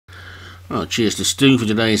Well, cheers to Stu for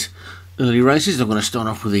today's early races. I'm going to start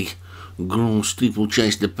off with the Grand Steeple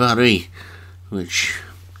Chase de Paris, which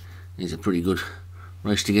is a pretty good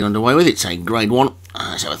race to get underway with. It's a grade 1,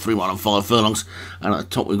 so a 3 mile and 5 furlongs, and at the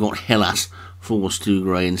top we've got Hellas for Stu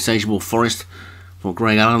Gray, Insatiable Forest for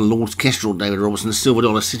Greg Allen, Lord's Kestrel, David Robertson, Silver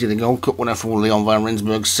Dollar City, the Gold Cup winner for Leon van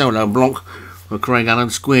Rensburg, Solo Blanc for Craig Allen,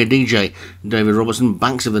 Square DJ, David Robertson,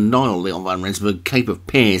 Banks of the Nile, Leon van Rensburg, Cape of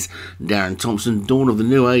Pears, Darren Thompson, Dawn of the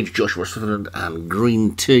New Age, Joshua Sutherland, and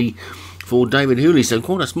Green Tea for David Hooley. So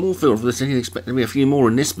quite a small field for this. I didn't expect there to be a few more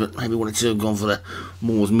in this, but maybe wanted to have gone for the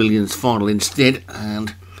Moore's Millions final instead.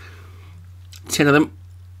 And 10 of them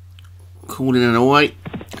called in and away.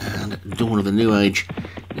 And Dawn of the New Age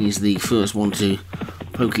is the first one to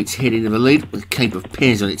poke its head into the lead, with Cape of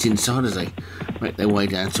Pears on its inside as they make their way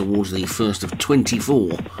down towards the first of 24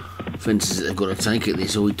 fences that they've got to take at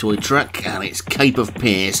this Oi Toy track. And it's Cape of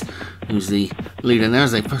Pears who's the leader now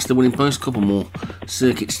as they pass the winning post. A couple more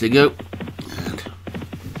circuits to go. And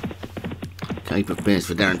Cape of Pears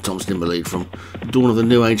for Darren Thompson in the lead from Dawn of the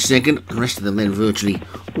New Age second. The rest of them then virtually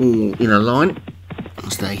all in a line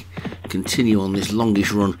as they continue on this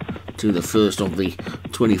longish run to the first of the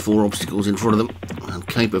 24 obstacles in front of them. And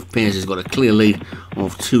Cape of Pears has got a clear lead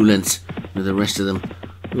of 2 lengths with the rest of them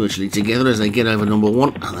virtually together as they get over number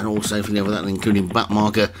 1, and then all safely over that, including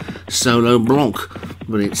backmarker Solo Blanc.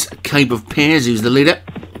 But it's Cape of Pears who's the leader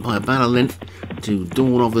by about a length to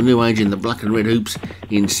Dawn of the New Age in the black and red hoops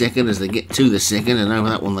in second as they get to the second, and over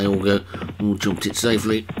that one they all go, all jumped it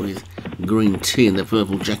safely, with Green Tea in the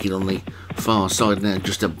purple jacket on the far side now,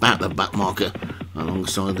 just about the backmarker,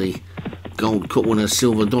 alongside the Gold Cup winner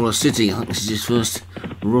Silver Dollar City. I think this is his first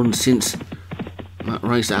run since that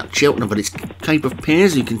race at Cheltenham, but it's Cape of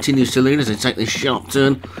Pears who continues to lead as they take this sharp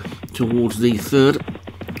turn towards the third,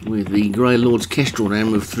 with the Grey Lord's Kestrel now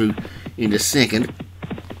moved through into second.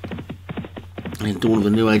 And Dawn of the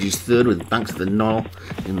New Age is third, with Banks of the Nile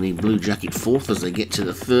in the blue jacket fourth as they get to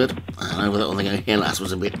the third. And over that one they go, Hellas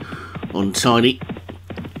was a bit untidy.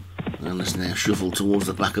 And it's now shuffled towards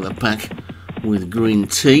the back of the pack with Green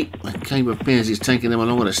Tea. And Cape of Pears is taking them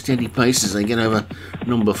along at a steady pace as they get over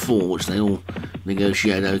number 4, which they all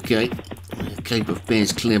negotiate okay. Cape of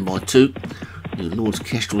Pears clear by 2. Lord's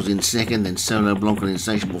Kestrel's in second, then Solo Blanc and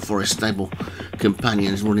Insatiable Forest Stable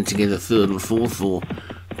companions running together third and fourth for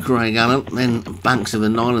Craig Allen. Then Banks of the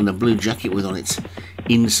Nile in the blue jacket with on its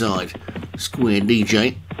inside Square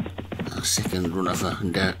DJ, second runner for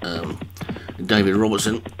David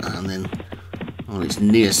Robertson, and then on its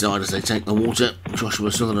near side as they take the water,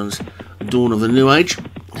 Joshua Sutherland's Dawn of the New Age,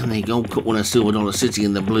 and the Gold Cup winner Silver Dollar City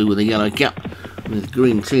in the blue with a yellow cap, with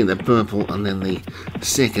Green Tea in the purple, and then the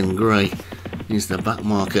second grey is the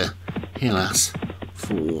backmarker Hellas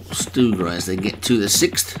for Stu Gray as they get to the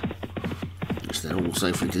 6th. So they're all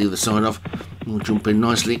safely to the other side of. We'll jump in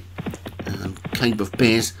nicely. And Cape of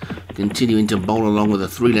Pears continuing to bowl along with a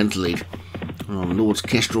 3-length lead. Lord's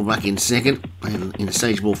Kestrel back in second, and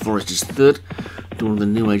Insatiable Forest is third. Dawn of the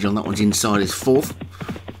New Age on that one's inside is fourth.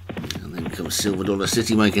 And then comes Silver Dollar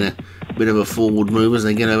City making a bit of a forward move as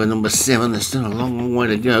they get over number 7. There's still a long way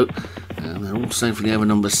to go, and they're all safely over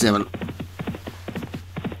number 7.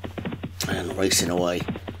 And racing away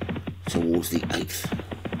towards the 8th.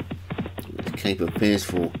 With Cape of Pears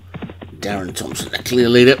for Darren Thompson, the clear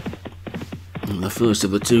leader. And the first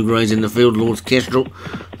of the 2 greys in the field, Lord's Kestrel.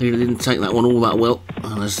 Leader didn't take that one all that well,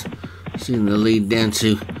 and has seen the lead down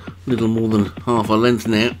to little more than half a length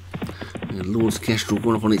now. And Lord's Kestrel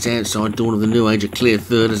going up on its outside, Dawn of the New Age a clear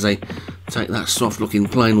third as they take that soft looking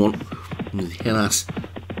plain one, with Hellas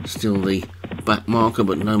still the back marker,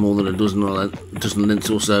 but no more than a dozen lengths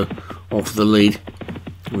or so off the lead,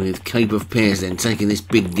 with Cape of Pears then taking this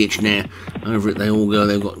big ditch now. Over it they all go.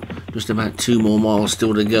 They've got just about 2 more miles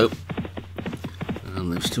still to go,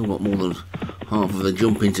 and they've still got more than half of the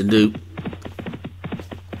jumping to do.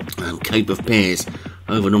 And Cape of Pears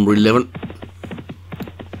over number 11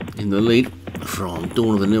 in the lead from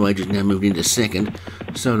Dawn of the New Age has now moved into second.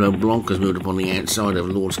 Solo Blanc has moved up on the outside of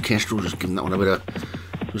Lord's Kestrel, just giving that one a bit of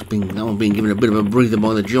that one being given a bit of a breather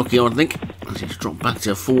by the jockey, I think. It's dropped back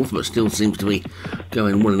to 4th, but still seems to be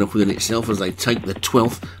going well enough within itself as they take the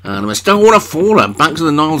 12th. And a mistake, what a faller! Banks of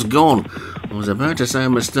the Nile's gone. I was about to say a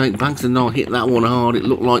mistake. Banks of the Nile hit that one hard. It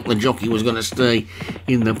looked like the jockey was going to stay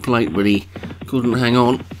in the plate, but he couldn't hang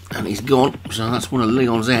on, and he's gone. So that's one of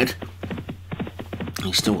Leon's head.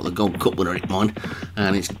 He's still got the Gold Cup winner in mind,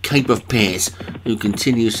 and it's Cape of Pears who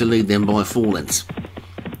continues to lead them by 4 lengths.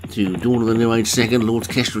 to Dawn of the New Age second, Lord's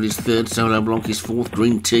Kestrel is third, Solo Blanc is fourth,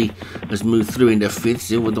 Green Tea has moved through into fifth,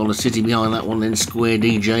 Silver Dollar City behind that one, then Square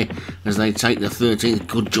DJ as they take the 13th.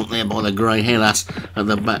 Good jump there by the Grey Hellas at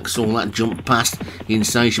the back, saw that jump past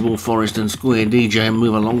Insatiable Forest and Square DJ and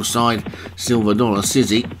move alongside Silver Dollar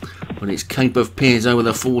City, but it's Cape of Pears over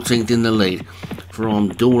the 14th in the lead. From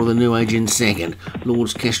Dawn of the New Age in second,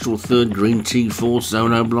 Lord's Kestrel third, Green Tea fourth,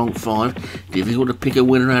 Zono Blanc 5. Difficult to pick a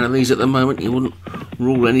winner out of these at the moment. You wouldn't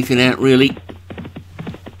rule anything out really.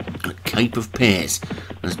 Cape of Pears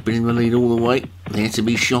has been in the lead all the way. There to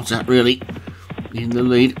be shot at really. In the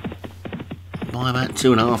lead by about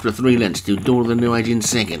 2.5 to 3 lengths to Dawn of the New Age in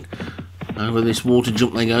second. Over this water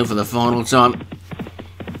jump they go for the final time.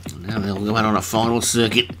 Now they'll go out on a final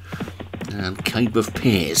circuit. And Cape of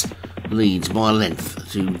Pears leads by a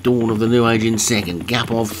length to Dawn of the New Age in second.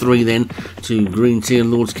 Gap of 3 then to Green Tea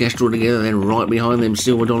and Lord's Kestrel together. Then right behind them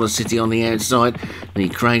Silver Dollar City on the outside. The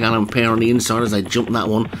Craig Allen pair on the inside as they jump that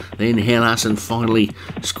one. Then Hellas and finally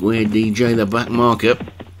Square DJ the back marker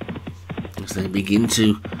as they begin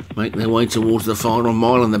to make their way towards the final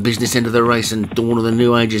mile on the business end of the race, and Dawn of the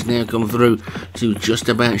New Age has now come through to just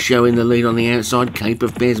about showing the lead on the outside. Cape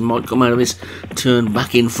of Pears might come out of this turn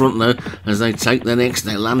back in front though as they take the next.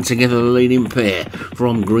 They land together the leading pair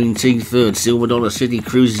from Green Tea third, Silver Dollar City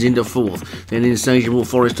cruises into fourth, then Insatiable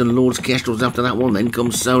Forest and Lord's Kestrel's after that one, then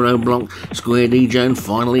comes Solo Blanc, Square DJ and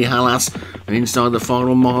finally Hellas. And inside the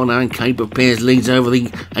final mile now, and Cape of Pears leads over the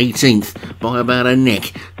 18th by about a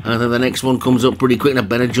neck. The next one comes up pretty quick, and a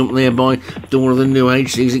better jump there by Dawn of the New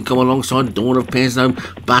Age. Sees it come alongside Dawn of Pears though,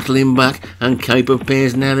 battling back, and Cape of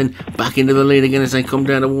Pears now then back into the lead again as they come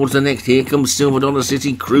down towards the next. Here comes Silver Dollar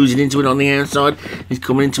City cruising into it on the outside. He's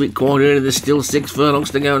coming into it quite early. There's still 6 furlongs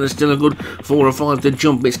to go and there's still a good 4 or 5 to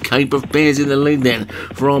jump. It's Cape of Pears in the lead then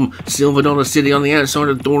from Silver Dollar City on the outside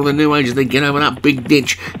of Dawn of the New Age as they get over that big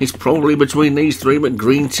ditch. It's probably between these 3, but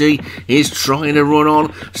Green Tea is trying to run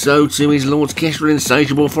on. So too is Lord's Kestrel.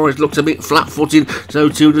 Insatiable Forest looks a bit flat-footed. So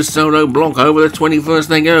too does Solo Blanc. Over the 21st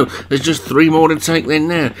they go. There's just 3 more to take then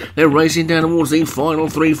now. They're racing down towards the final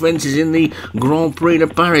 3 fences in the Grand Prix de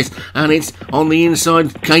Paris. And it's on the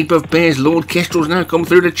inside Cape of Pears. Lord Kestrel's now come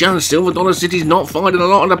through to challenge. Silver Dollar City's not finding a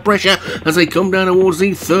lot of the pressure as they come down towards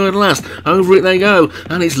the 3rd last. Over it they go.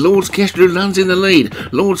 And it's Lord's Kestrel who lands in the lead.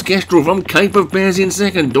 Lord's Kestrel from Cape of Pears in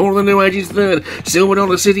second. Dawn of the New Age is 3rd. Silver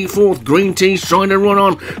Dollar City 4th. Green Tea's trying to run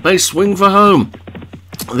on. They swing for home.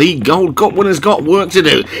 The Gold Cup winner's got work to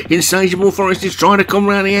do. Insatiable Forest is trying to come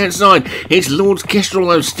round the outside. It's Lord's Kestrel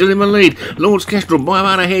though, still in the lead. Lord's Kestrel by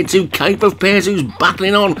about ahead to Cape of Pears who's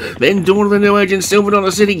battling on. Then Dawn of the New Age and Silver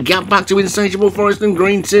Dollar City gap back to Insatiable Forest and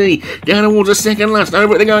Green Tea. Down towards the 2nd last.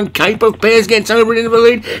 Over it they go and Cape of Pears gets over it into the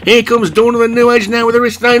lead. Here comes Dawn of the New Age now with a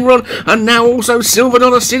restrained run. And now also Silver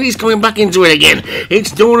Dollar City's coming back into it again.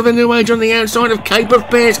 It's Dawn of the New Age on the outside of Cape of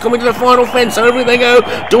Pears coming to the final fence. Over it they go.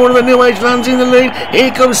 Dawn of the New Age lands in the lead.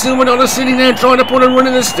 Here comes Silver Dollar City now trying to put a run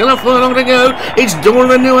in. There's still a furlong to go. It's Dawn of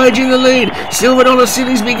the New Age in the lead. Silver Dollar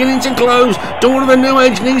City's beginning to close. Dawn of the New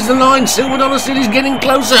Age needs the line. Silver Dollar City's getting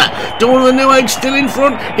closer. Dawn of the New Age still in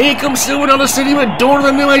front. Here comes Silver Dollar City, but Dawn of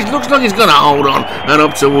the New Age looks like it's going to hold on. And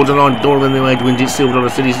up towards the line. Dawn of the New Age wins it. Silver Dollar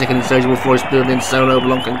City second, Insatiable Forest third, then Solo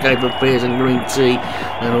Blanc and Cape of Pears and Green Tea.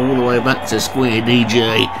 And all the way back to Square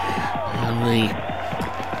DJ. And the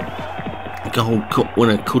Gold Cup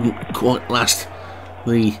winner couldn't quite last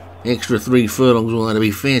the extra 3 furlongs, although to be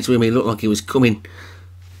fair to him, he looked like he was coming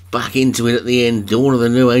back into it at the end. Dawn of the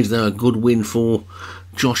New Age, though, a good win for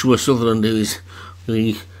Joshua Sutherland, who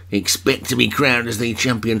we expect to be crowned as the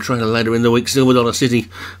champion trainer later in the week. Silver Dollar City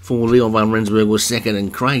for Leon van Rensburg was second,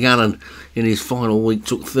 and Craig Allen in his final week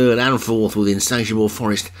took 3rd and 4th with Insatiable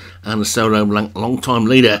Forest and Solo Blanc. Long-time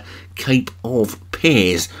leader Cape of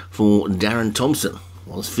Pears for Darren Thompson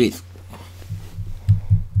was 5th.